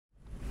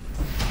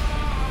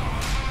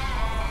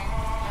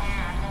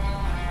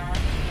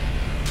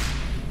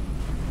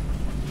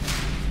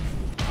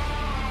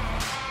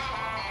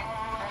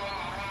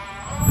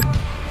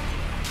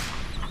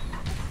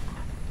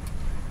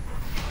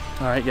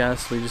Alright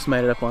guys, we just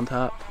made it up on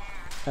top.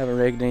 Haven't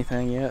rigged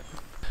anything yet.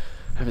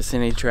 Haven't seen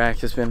any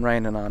tracks. It's been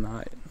raining all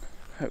night.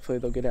 Hopefully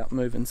they'll get out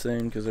moving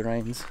soon because the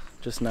rain's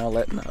just now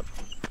letting up.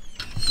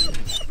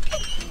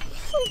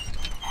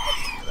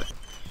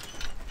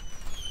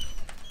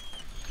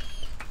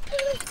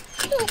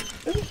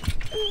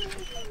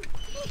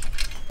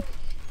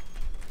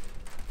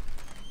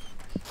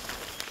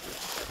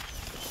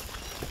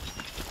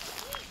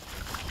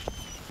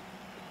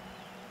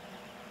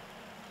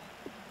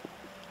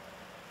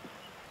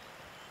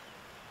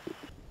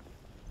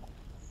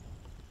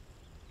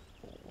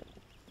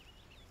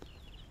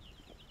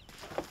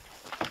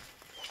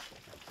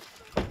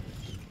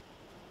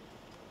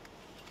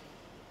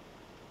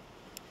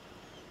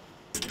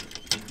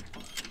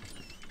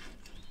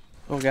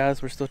 Well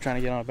guys, we're still trying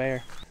to get on a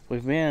bear.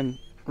 We've been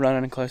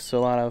running close to a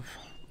lot of,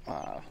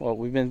 well,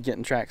 we've been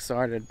getting tracks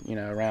started, you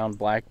know, around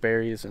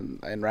blackberries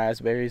and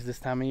raspberries this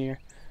time of year.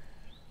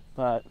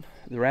 But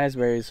the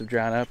raspberries have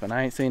dried up and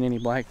I ain't seen any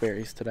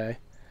blackberries today.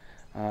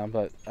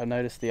 But I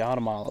noticed the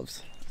autumn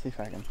olives. Let's see if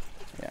I can,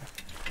 yeah.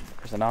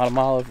 There's an autumn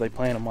olive, they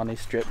plant them on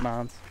these strip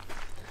mines.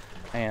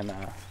 And,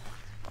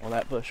 well,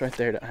 that bush right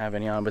there doesn't have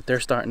any on, but they're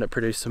starting to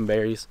produce some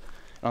berries.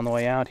 On the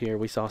way out here,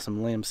 we saw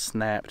some limbs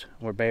snapped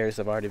where bears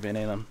have already been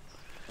in them,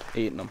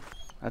 eating them.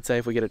 I'd say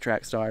if we get a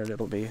track started,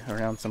 it'll be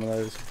around some of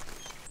those.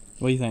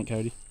 What do you think,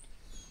 Cody?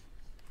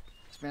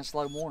 It's been a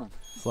slow morning.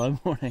 Slow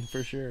morning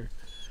for sure.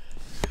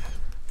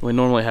 We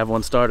normally have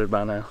one started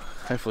by now.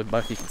 Hopefully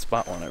Bucky can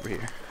spot one over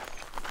here.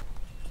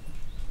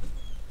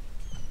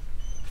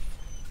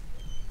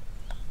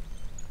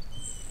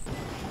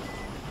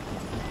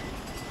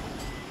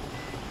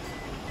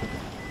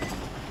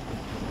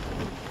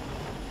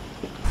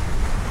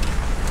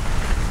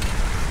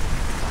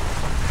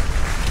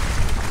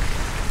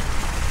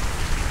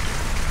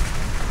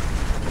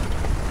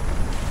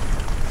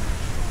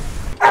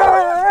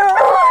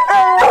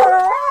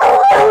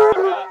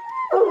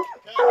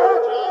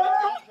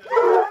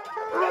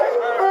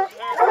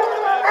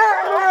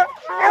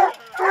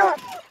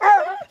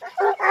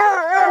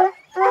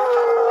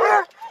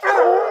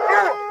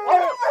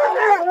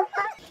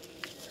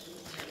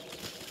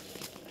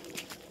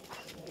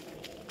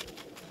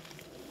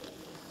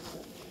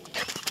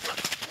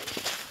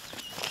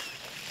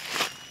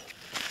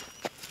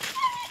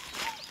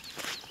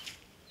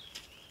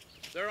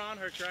 They're on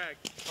her track.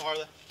 Oh, are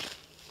they?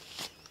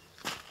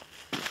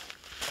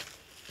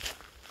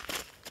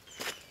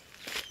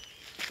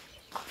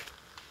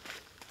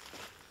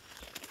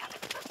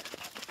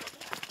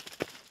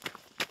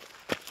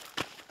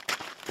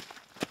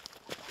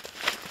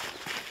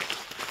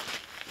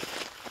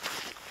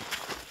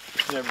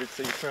 You never did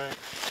see a track?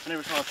 I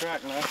never saw a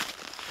track, no.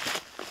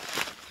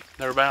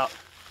 They're about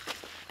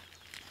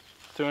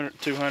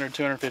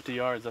 250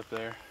 yards up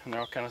there, and they're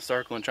all kind of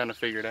circling, trying to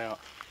figure it out.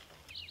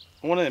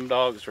 One of them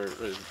dogs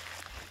is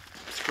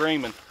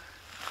screaming.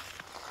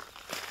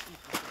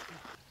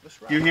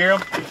 You hear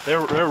them? They're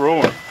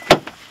roaring.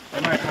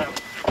 They might have.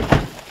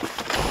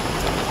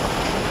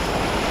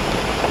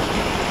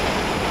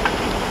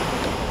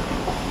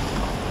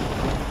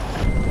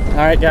 All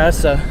right, guys.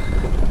 So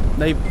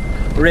they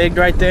rigged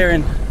right there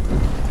and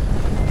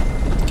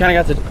kind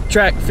of got the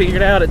track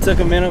figured out. It took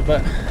a minute,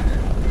 but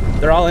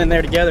they're all in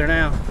there together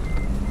now.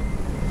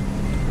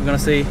 We're gonna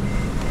see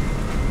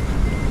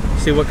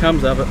what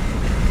comes of it.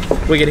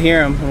 We could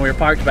hear them when we were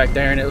parked back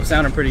there and it was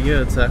sounding pretty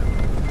good, so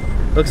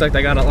looks like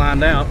they got it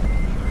lined out.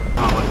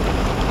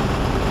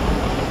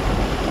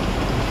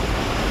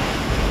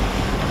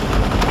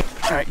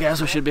 Alright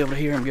guys, we should be able to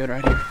hear them good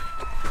right here.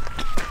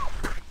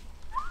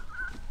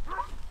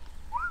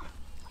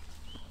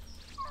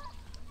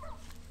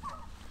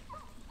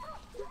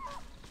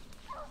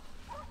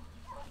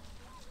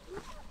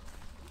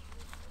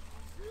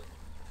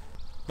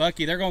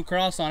 Bucky, they're gonna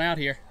cross on out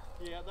here.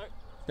 Yeah,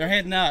 they're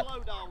heading up. Slow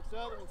dogs. The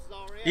other ones is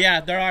already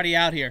Yeah, they're already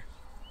out here.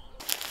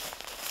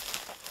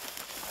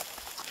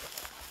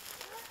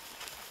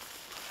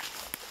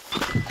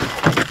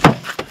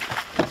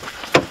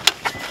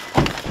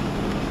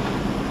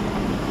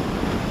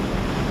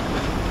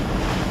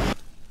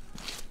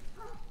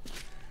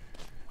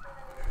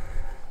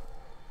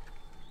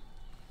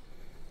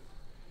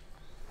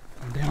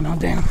 On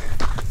down.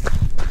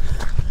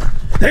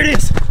 There it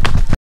is.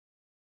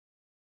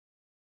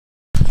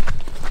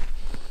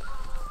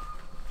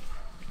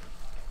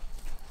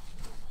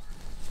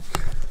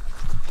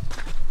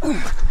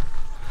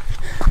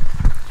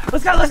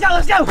 Let's go, let's go,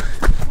 let's go!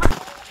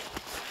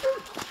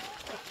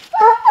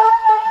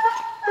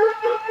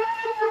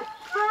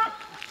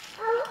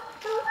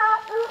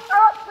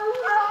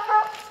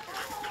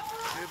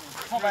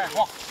 Come back,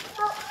 walk.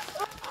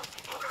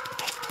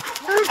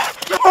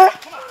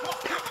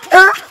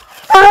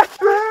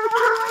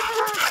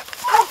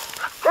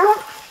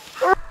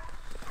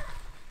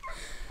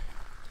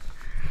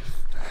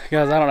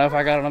 Guys, I don't know if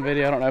I got it on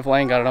video, I don't know if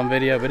Lane got it on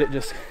video, but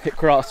it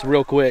crossed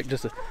real quick,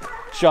 just a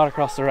shot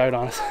across the road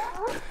on us.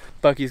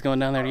 Bucky's going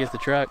down there to get the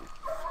truck.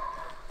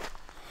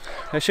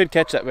 They should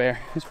catch that bear.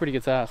 It's pretty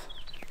good size.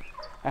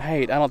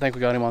 I don't think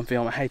we got him on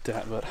film. I hate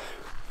that, but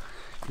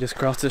he just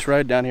crossed this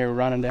road down here,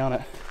 running down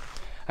it.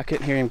 I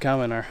couldn't hear him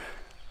coming, or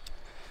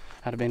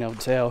I'd have been able to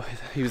tell.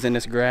 He was in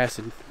this grass,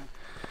 and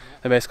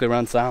they basically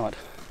run silent.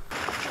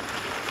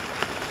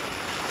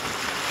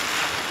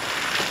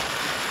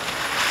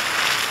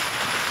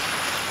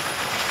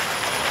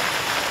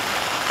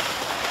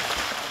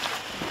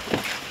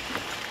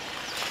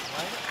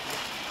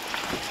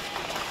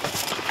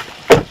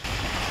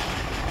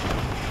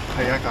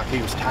 Hey, I thought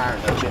he was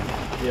tired of it.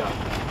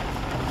 Yeah.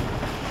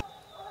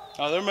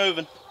 Oh, they're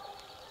moving.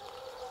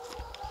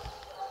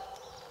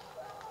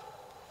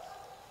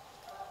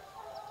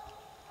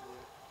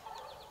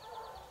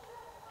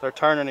 They're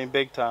turning him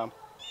big time.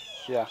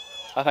 Yeah,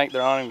 I think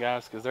they're on him,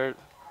 guys, because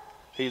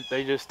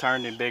they just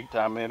turned him big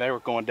time. Man, they were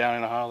going down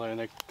in the holler, and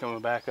they're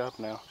coming back up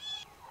now.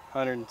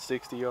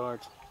 160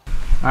 yards.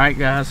 All right,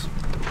 guys.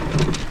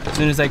 As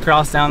soon as they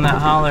crossed down that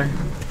holler,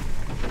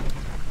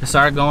 they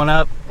started going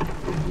up.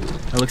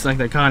 It looks like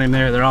they caught him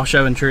there. They're all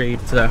shoving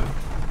trees, so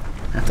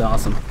that's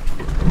awesome.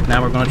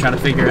 Now we're going to try to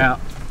figure out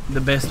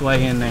the best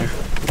way in there.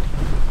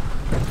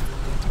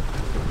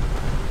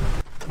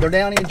 They're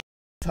down in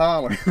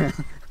holler,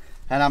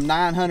 and I'm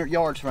 900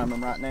 yards from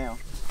them right now.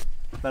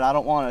 But I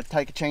don't want to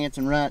take a chance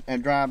and run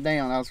and drive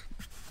down. I was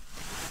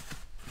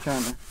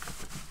trying to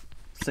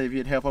see if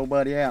you'd help old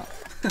buddy out.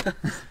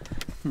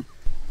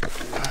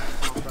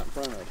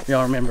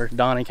 Y'all remember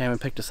Donnie came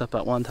and picked us up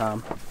at one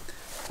time.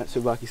 That's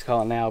who Bucky's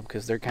calling now,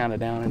 because they're kind of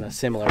down in a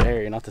similar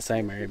area, not the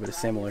same area, but a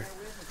similar.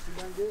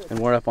 And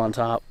we're up on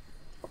top,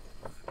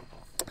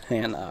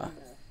 and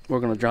we're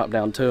gonna drop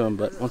down to them.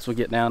 But once we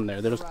get down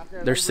there,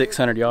 they're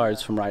 600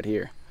 yards from right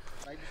here.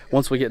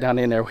 Once we get down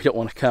in there, we don't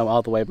want to come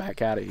all the way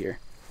back out of here.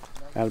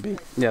 That'll be,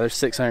 yeah, there's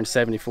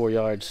 674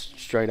 yards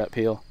straight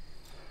uphill.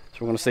 So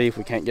we're gonna see if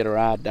we can't get a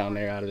ride down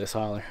there out of this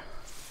holler.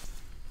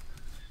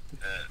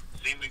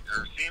 Send me a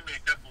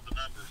couple of the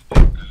numbers,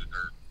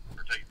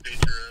 or take a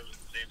picture of it and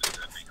send it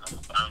to me on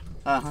the phone.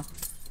 Uh-huh.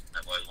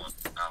 That way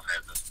I'll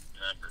have the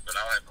number, but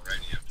I'll have a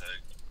radio too.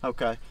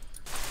 Okay.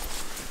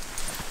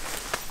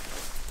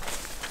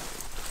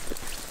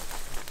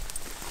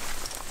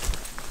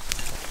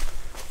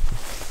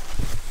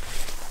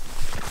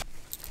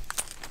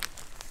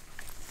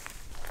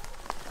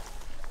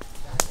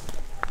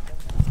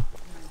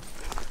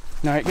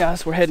 All right,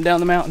 guys, we're heading down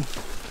the mountain.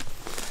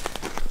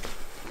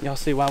 Y'all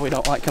see why we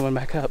don't like coming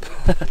back up.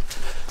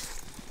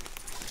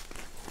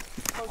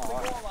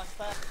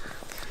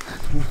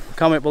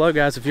 Comment below,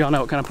 guys, if y'all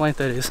know what kind of plant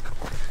that is.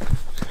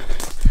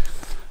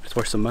 It's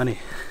worth some money.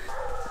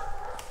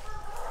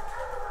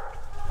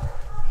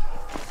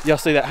 Y'all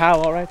see that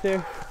highwall right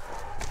there?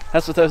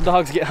 That's what those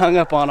dogs get hung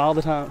up on all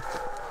the time.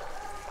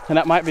 And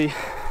that might be,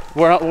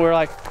 we're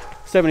like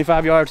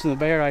 75 yards from the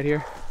bear right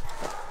here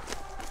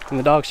in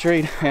the dog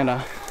street,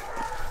 and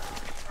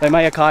they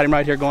may have caught him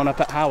right here going up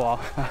that highwall.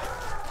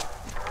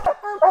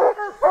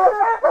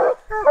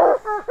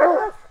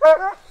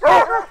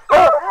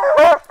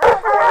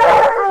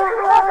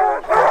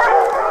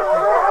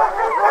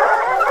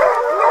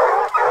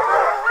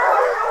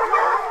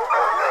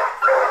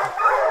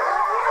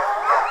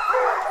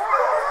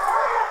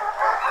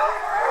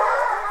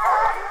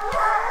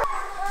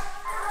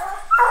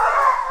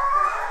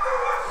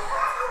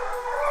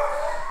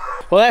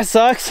 Well, that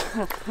sucks.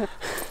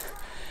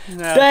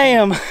 No.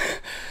 Damn.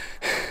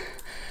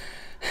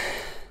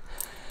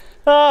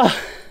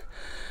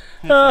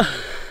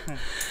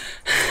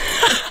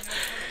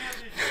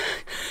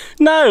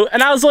 No,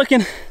 and I was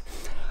looking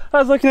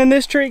in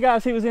this tree,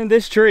 guys. He was in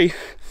this tree.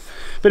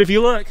 But if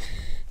you look,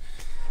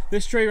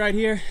 this tree right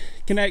here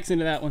connects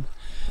into that one.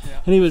 Yeah.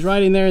 And he was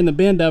right in there in the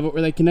bend of it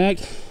where they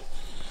connect.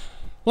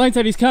 Lane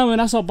said he's coming.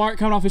 I saw Bart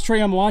coming off his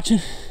tree. I'm watching.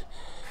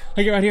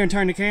 I get right here and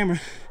turn the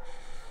camera.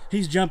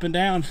 He's jumping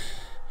down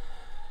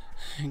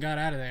and got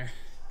out of there.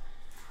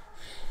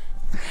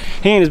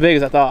 He ain't as big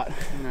as I thought.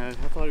 No, I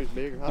thought he was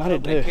bigger. I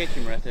did too. Catch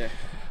him right there.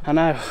 I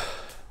know.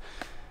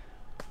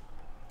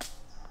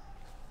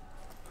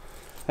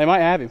 They might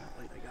have him.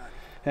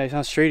 Yeah, he's on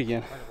the street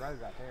again.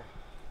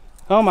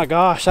 Oh my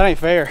gosh, that ain't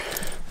fair.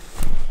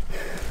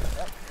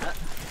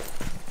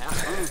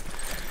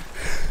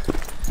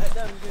 That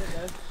done good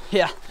though.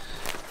 Yeah.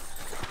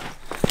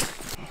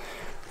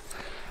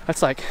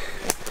 That's like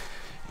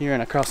you're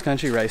in a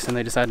cross-country race and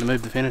they decide to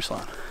move the finish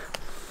line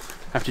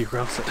after you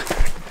cross it.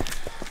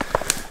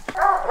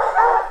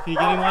 Can you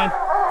get him, Lane?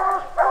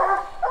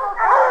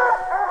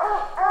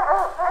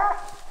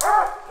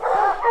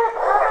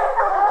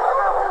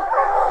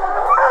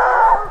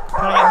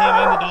 Try to get him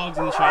and the dogs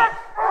in the shot.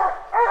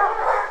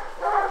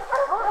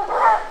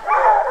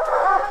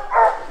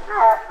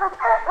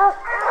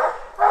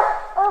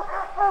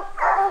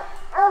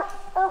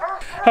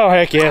 Oh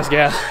heck yes,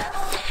 guys.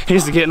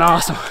 He's getting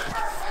awesome.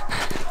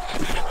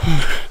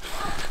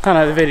 I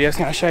know the video's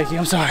kind of shaky,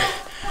 I'm sorry.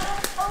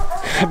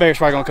 That bear's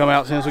probably gonna come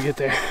out as soon as we get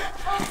there.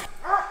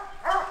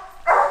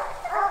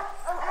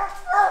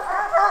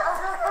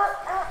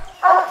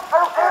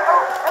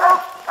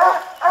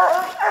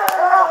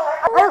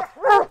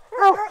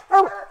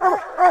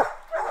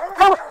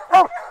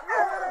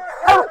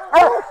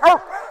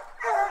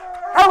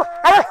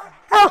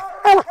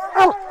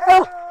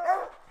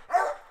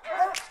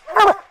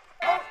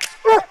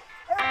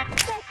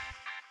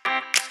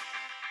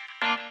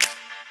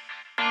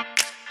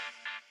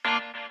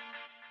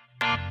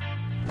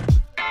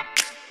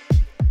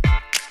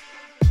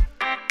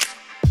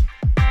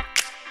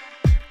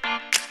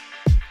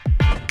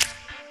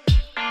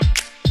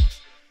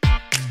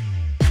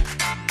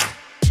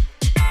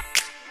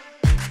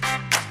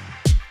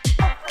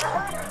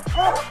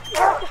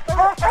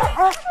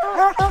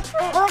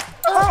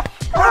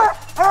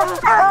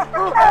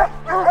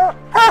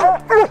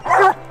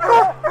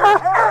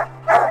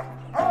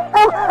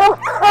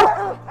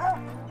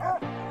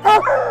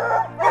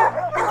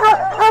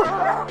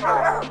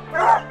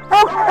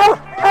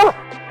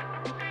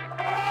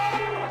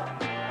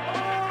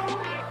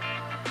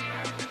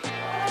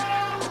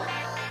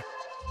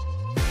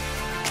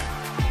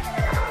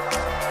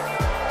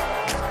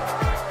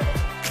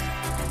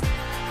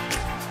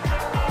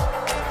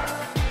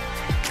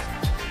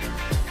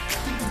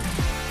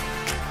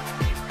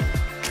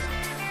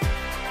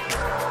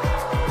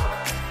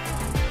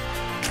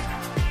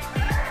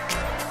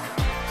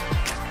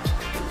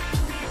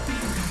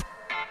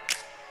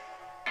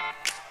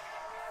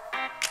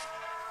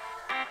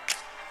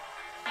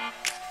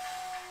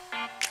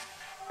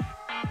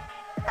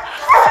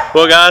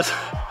 Well, guys,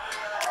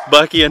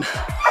 Bucky and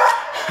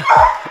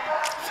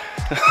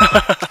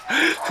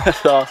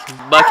that's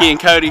awesome. Bucky and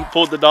Cody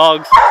pulled the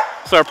dogs,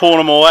 started pulling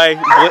them away.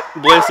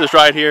 Bliss is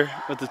right here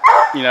with the,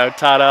 you know,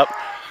 tied up.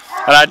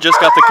 And I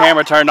just got the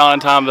camera turned on in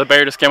time. The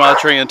bear just came out of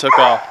the tree and took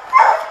off.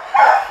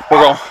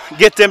 We're gonna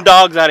get them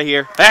dogs out of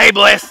here. Hey,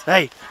 Bliss,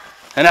 hey,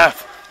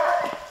 enough.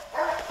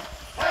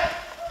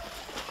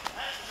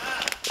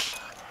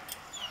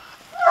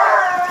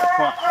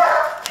 Come on.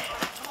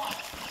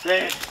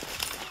 Hey.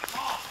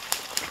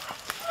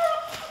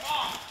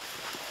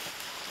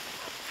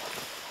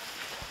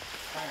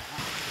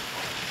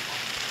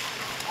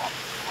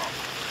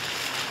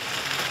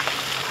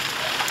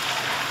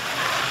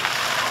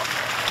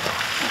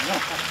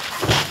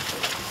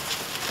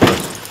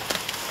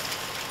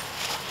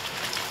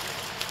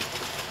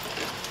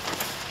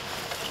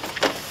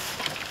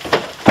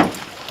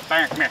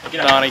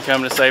 Donnie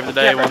coming to save the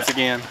day once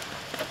again.